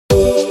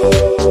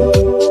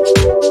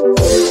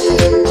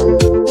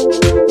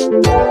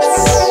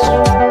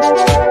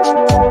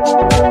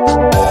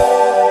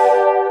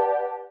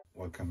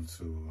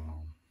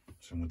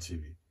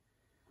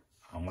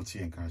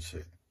much.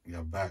 We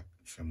are back.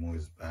 Shemo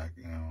is back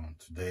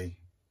today.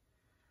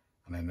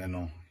 And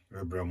then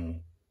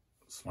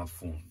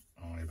smartphone.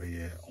 Every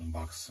year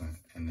unboxing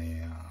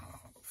and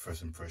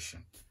first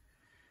impression.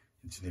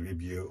 It's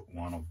maybe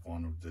one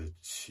of the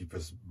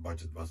cheapest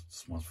budget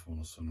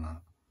smartphones. So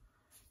now,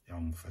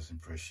 first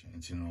impression.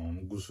 It's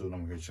go so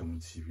long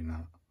TV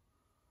now.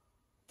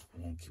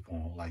 Won't keep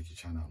on like your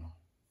channel.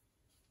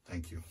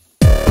 Thank you.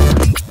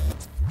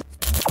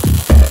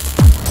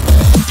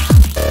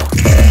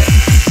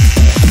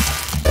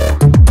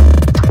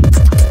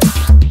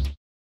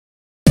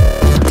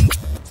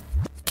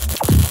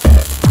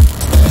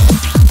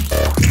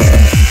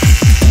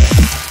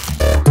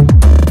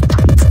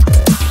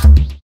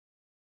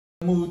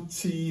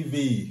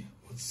 TV,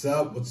 what's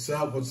up?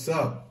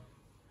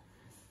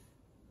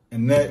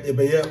 And then it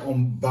be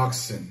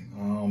unboxing.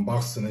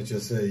 I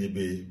just say it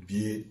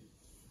be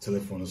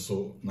telephone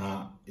so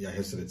now yeah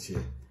here's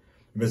here.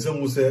 Me say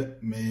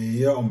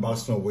me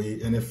unboxing away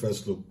any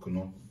first look,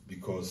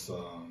 because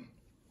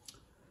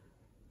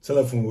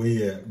telephone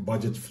way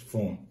budget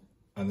phone,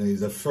 and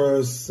it's the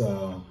first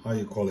how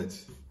you call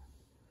it,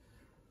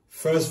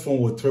 first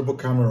phone with triple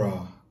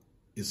camera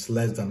is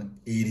less than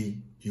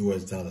 $80.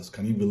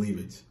 Can you believe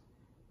it?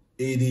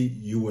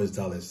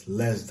 $80,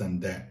 less than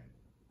that.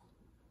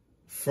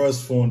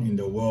 First phone in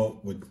the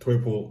world with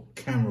triple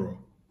camera.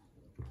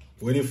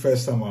 When the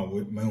first time I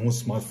with my own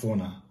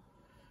smartphone,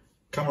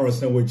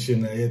 cameras now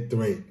watching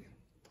A3,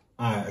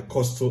 it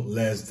cost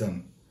less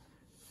than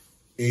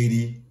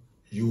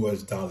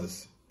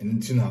 $80.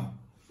 And now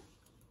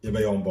you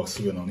buy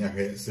unboxing on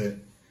your say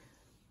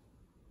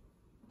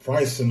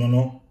price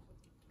no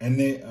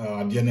any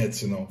net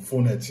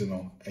phone net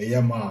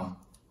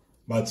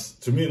but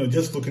to me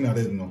just looking at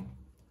it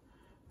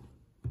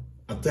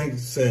I think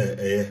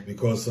say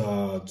because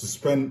to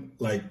spend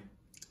like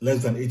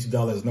less than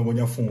 $80 now on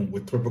your phone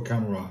with triple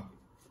camera,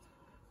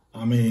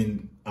 I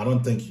mean I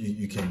don't think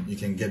you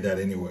can get that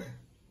anywhere.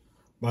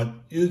 But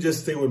you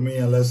just stay with me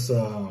and let's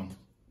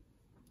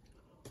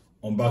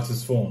unbox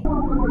this phone.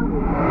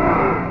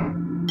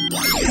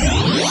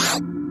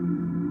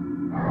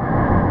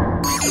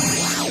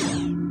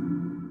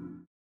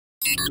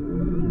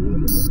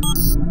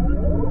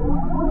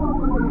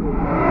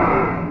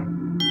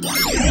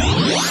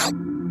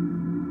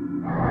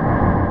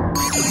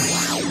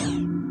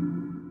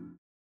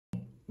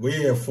 We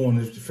have phone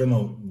is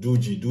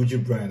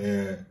Doogee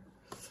brand.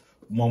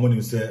 Mom when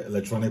you say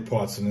electronic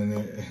parts and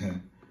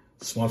then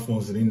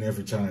smartphones in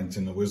every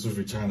channel, we're so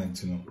free channel,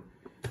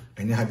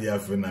 and you have the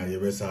iPhone now. You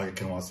best I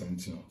can watch them,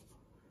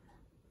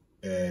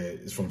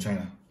 it's from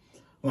China.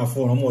 My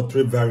phone, I'm on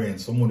 3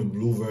 variants. I'm on the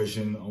blue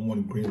version, I'm on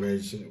the green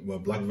version, well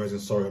black version.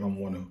 Sorry, I'm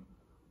on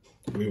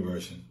the green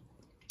version.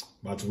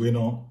 But we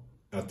know,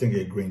 I think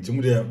it's green.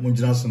 Today,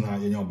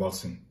 Munjana in your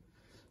unboxing.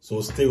 So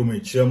stay with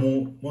me. Share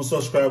more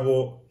subscribe,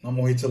 no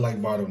more hit the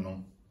like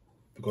button,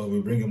 because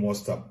we're bringing more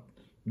stuff.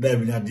 There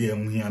be idea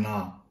here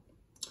now.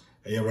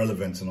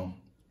 Irrelevant,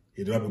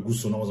 You do have a good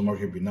son. I was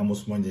married. Now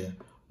most money.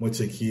 More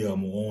take here.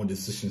 More own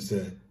decisions.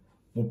 Say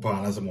more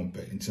power as a more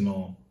pay.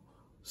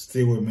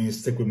 Stay with me.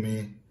 Stick with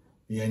me.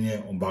 Yeah,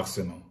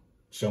 unboxing.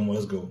 Share more.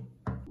 Let's go.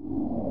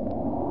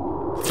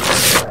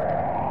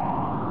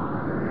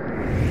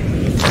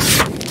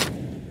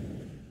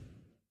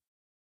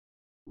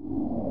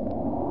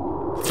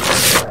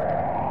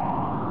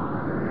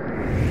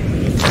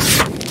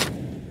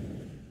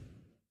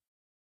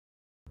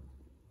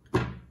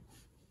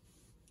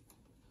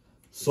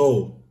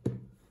 So,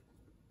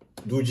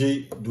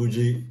 Doogee,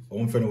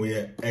 I'm finna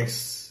wear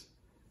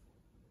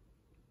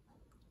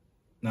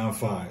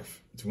X95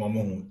 to my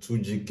mom, 2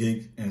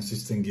 gig and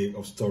 16 gig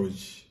of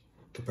storage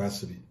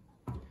capacity.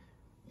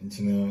 And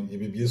you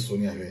be so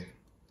near here.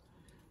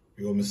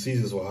 We got my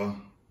Caesars or her.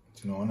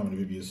 I'm gonna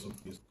be so.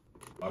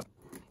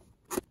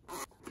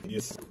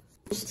 Yes.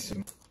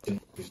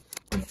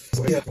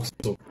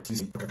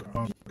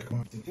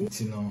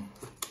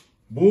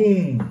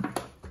 Boom.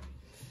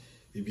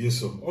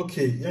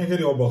 Okay, you hear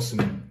the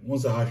unboxing.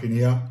 Once I have in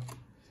here,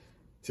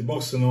 the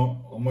box, I'm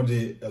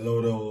gonna a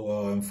lot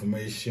of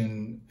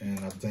information, and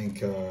I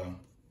think I'm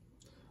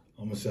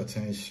gonna say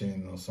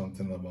attention or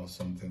something about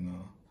something.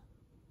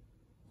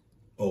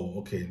 Oh,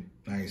 okay,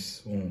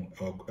 nice.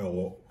 A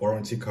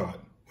warranty card,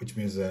 which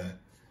means they're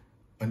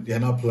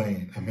not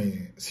playing. I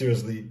mean,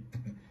 seriously,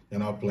 they're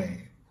not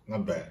playing.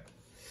 Not bad.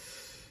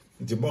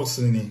 The box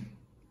in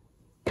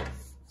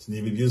it's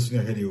the reviews in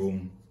your head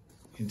home.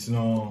 It's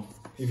now.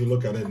 If you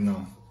look at it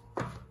now,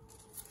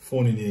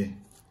 phone in here,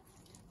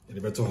 it's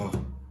better.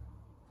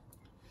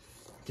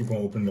 Keep on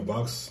opening the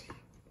box.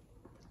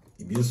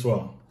 This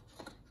one.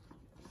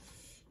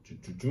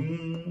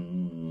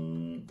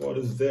 What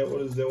is there?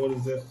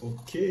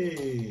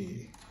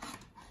 Okay.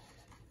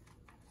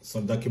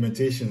 Some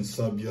documentation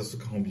sub just to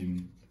come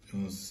in.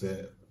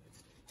 Say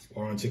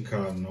warranty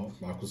card no.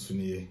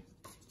 Makusuni.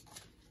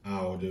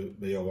 Or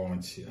the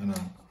warranty. And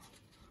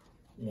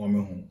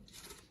woman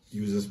who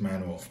uses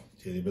manual.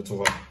 Better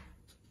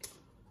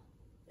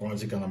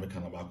warranty can make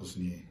an abacus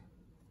near.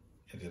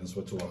 And then it's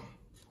what to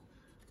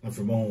And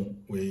from on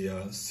we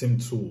SIM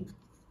tool.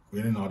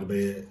 We know how to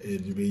be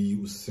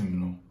use SIM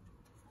no.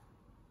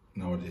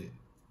 Nowadays,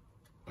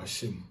 a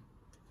SIM.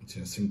 It's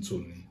a SIM tool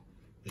ni.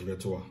 You get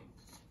to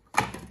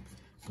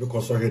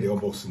because I had the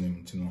box in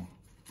him, you know.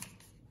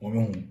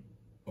 One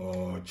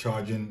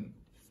charging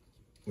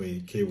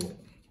with cable.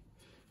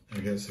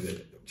 And here's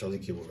the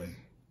charging cable.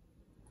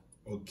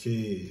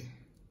 Okay.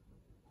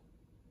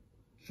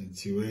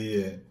 Into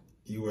a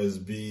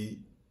USB.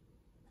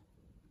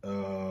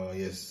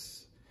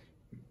 Yes.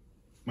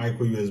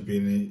 Micro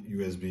USB,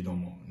 USB no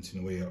more. It's in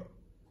a way,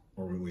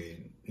 or way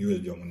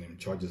USB on name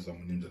charges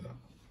on name to that.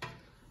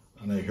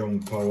 And I hear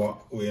power,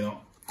 you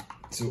know.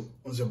 So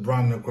what's a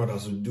brand new crowd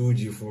as a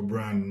Doogee for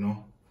brand,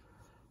 no?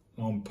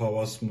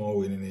 Power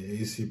small in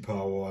the AC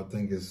power, I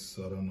think it's,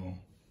 I don't know.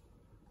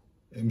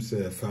 I'm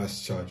say a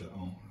fast charger,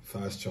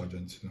 fast charger,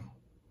 you know.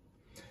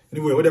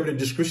 Anyway, whatever the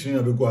description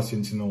I'll be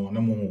going to know,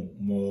 no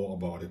more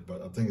about it,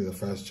 but I think it's a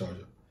fast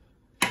charger.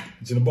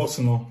 It's in the box,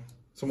 you know.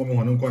 Some of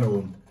them don't go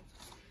home.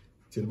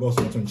 It's in the box,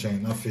 not on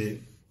chain, not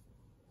fee.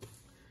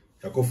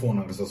 I go phone,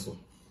 I guess so.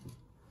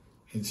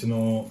 It's, you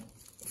know,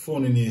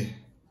 phone in here,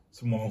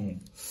 some of them.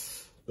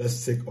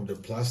 Let's take off the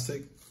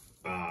plastic.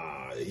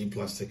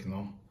 Plastic, you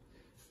know.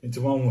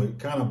 Into one way,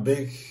 kind of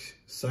big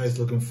size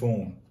looking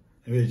phone.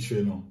 Maybe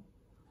you know.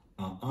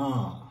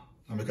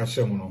 I make a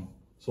show, you know.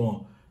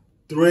 So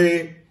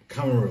 3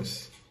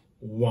 cameras.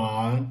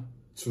 1,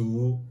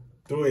 2,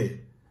 3.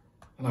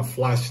 And a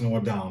flash, you know,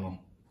 down.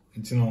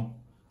 And you know,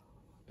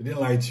 they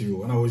didn't lie to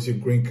you. And I always see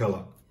green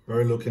color.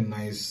 Very looking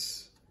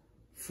nice,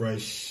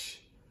 fresh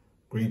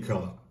green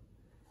color.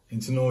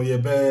 And you know, you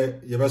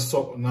better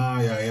stop now.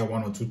 Yeah,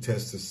 1 or 2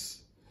 testers.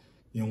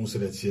 You won't say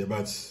that here,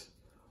 but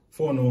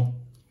for no,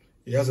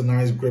 it has a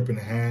nice grip in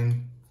the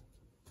hand.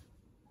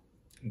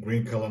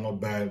 Green color, not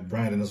bad.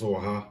 Brand and that's all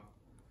ha.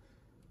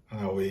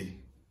 And away,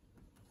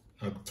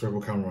 a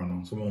triple camera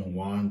now. So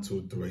 1,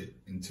 2, 3.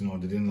 And you know,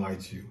 they didn't lie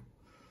to you.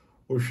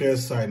 We'll share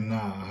side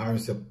now. I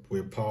have set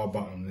with power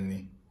button in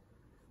it.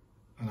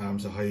 And I'm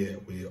so high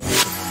we also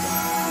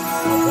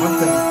have one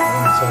thing I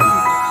want to tell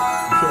you.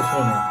 If you're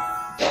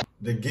phone,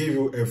 they gave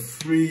you a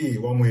free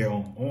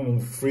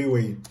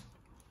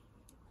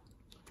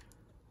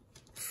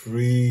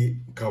free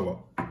cover.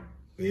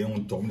 We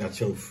don't talk that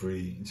show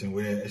free. It's in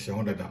where it's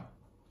 $100.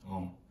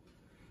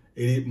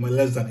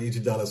 Less than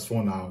 $80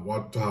 for now.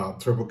 What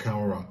triple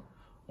camera?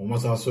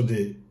 Almost also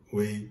the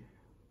way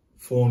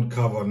phone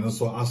cover and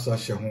also asa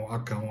shahon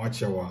akan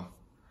wachawa.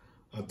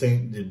 I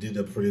think they did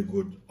a pretty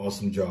good,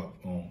 awesome job.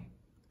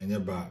 And you're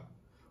back.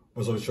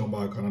 Also shown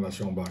back, another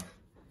shown back.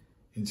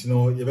 And you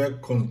know, you better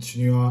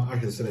continue. I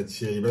can say that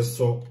here. You better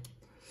so.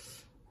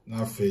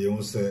 Now, for you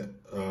won't say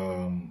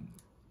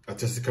I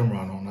test the camera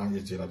on. Now you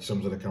just show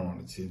me the camera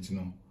on the you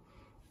know.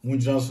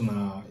 Munjanso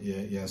na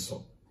yeah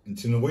so.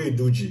 And you know where you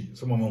Doogee.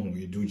 Some of them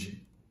you Doogee.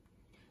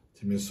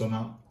 To me, so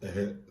now the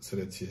head say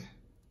that here.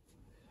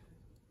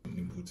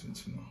 You put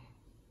it, you know.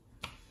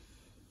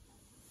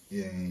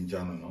 Yeah, in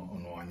Jano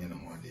no anya na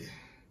one day.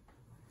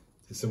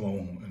 The same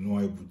one and no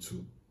able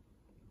to.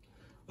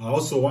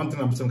 Also, one thing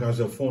I'm saying,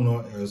 your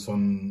phone is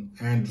on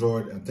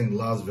Android. I think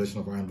last version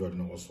of Android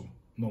also.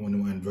 Not when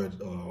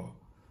Android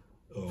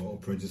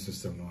operating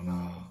system on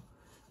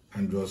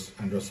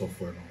Android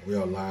software. We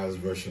are last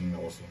version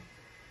also.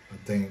 I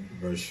think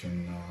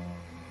version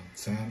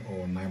 10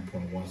 or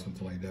 9.1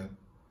 something like that.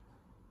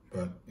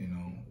 But you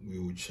know, we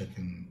will check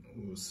and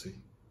we will see.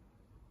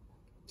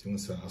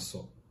 Say I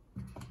saw.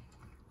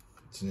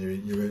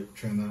 You're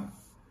trying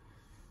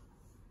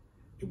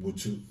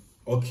to.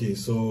 Okay,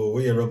 so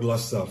we your regular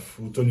stuff.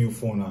 With a new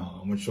phone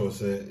now, I'm sure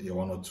say you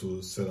 1 or 2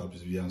 setups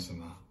is the answer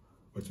now.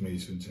 What may you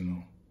soon to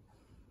know.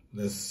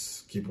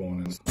 Let's keep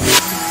on.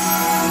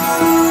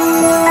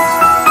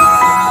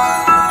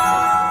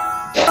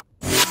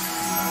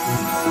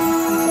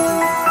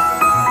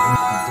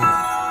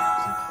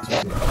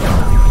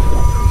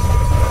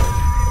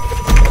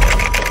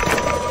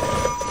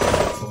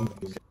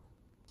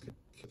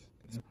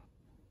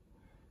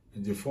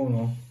 And your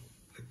phone,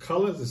 the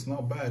colors is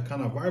not bad,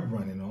 kind of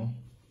vibrant, you know.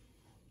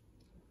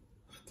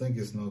 I think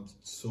it's not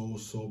so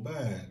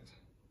bad.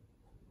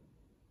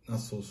 Not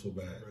so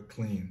bad.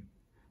 Very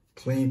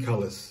clean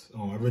colors.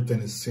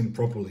 Everything is seen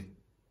properly.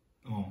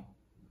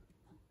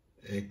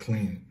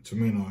 Clean. To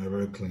me, no,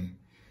 very clean.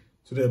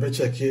 So they better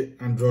check here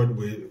Android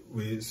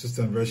with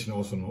system version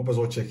also. No,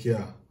 but check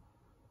here.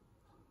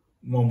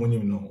 More money,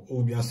 you know.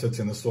 Will be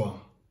setting as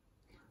well.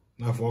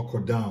 Now if I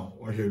walk down,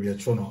 what here be a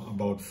channel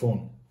about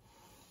phone.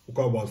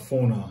 Talk about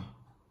phone now.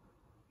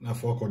 Now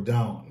if I walk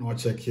down, now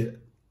check here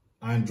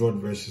Android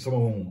version. Some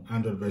of them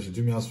Android version.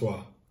 Do me as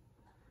well.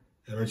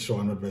 A retro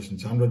Android version.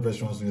 Android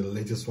version was the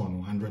latest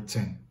one, Android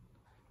 10,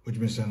 which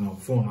means now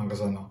phone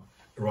now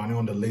running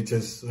on the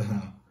latest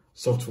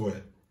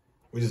software,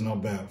 which is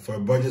not bad for a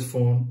budget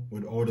phone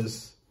with all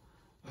this.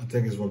 I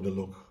think it's worth the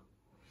look.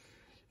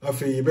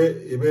 After you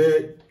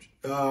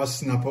better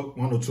snap up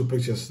 1 or 2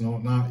 pictures.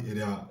 Now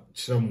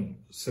you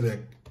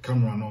select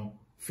camera no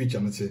feature.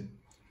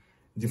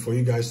 For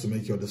you guys to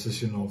make your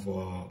decision of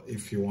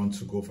if you want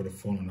to go for the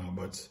phone or not.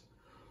 But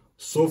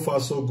so far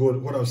so good.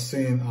 What I've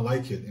seen, I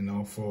like it. You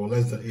know, for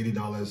less than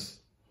 $80,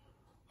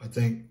 I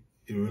think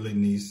it really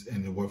needs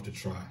and it's worth to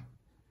try.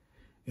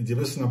 And if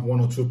you snap 1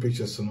 or 2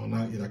 pictures, so no,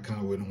 I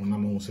can't wait when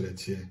I'm on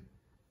that here.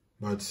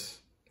 But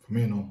for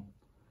me, no.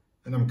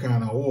 And I'm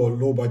kind of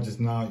low budget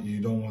now. You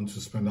don't want to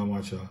spend that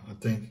much. I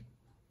think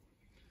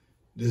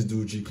this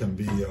Doogee can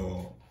be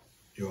your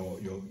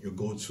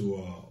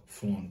go-to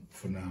phone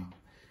for now.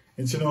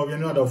 And you know, we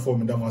know that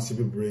phone that must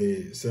be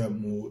brave. Say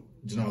more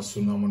general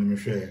soon. I'm gonna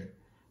share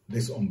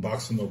this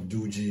unboxing of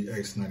Doogee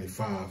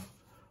X95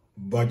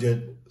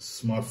 budget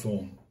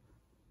smartphone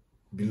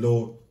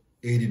below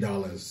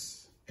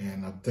 $80,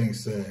 and I think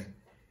say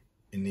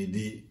it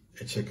need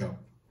a checkup.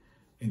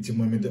 Into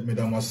me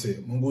that must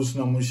say, Mongoose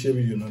na share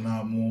you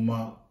na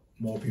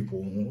more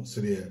people who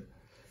say there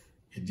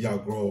a dear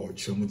grow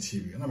Chilmu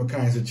TV. And I'm a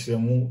kind of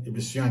Chilmu, it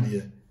be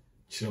Shandia,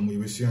 Chilmu, it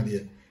be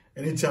Shandia.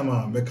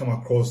 Anytime I come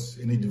across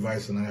any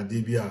device and I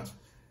DBA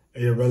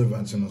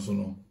irrelevant and so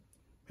no.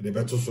 The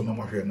better so no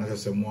matter not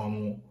just more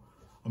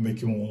I'm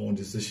making my own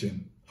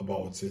decision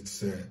about it.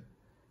 Say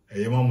a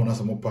yamam na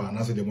some pa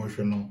na say the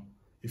emotional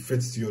it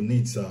fits to your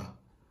needs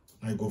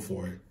I go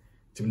for it.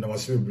 Tim na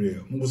was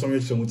brave. Mungu some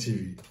Chilmu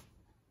TV.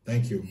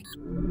 Thank you.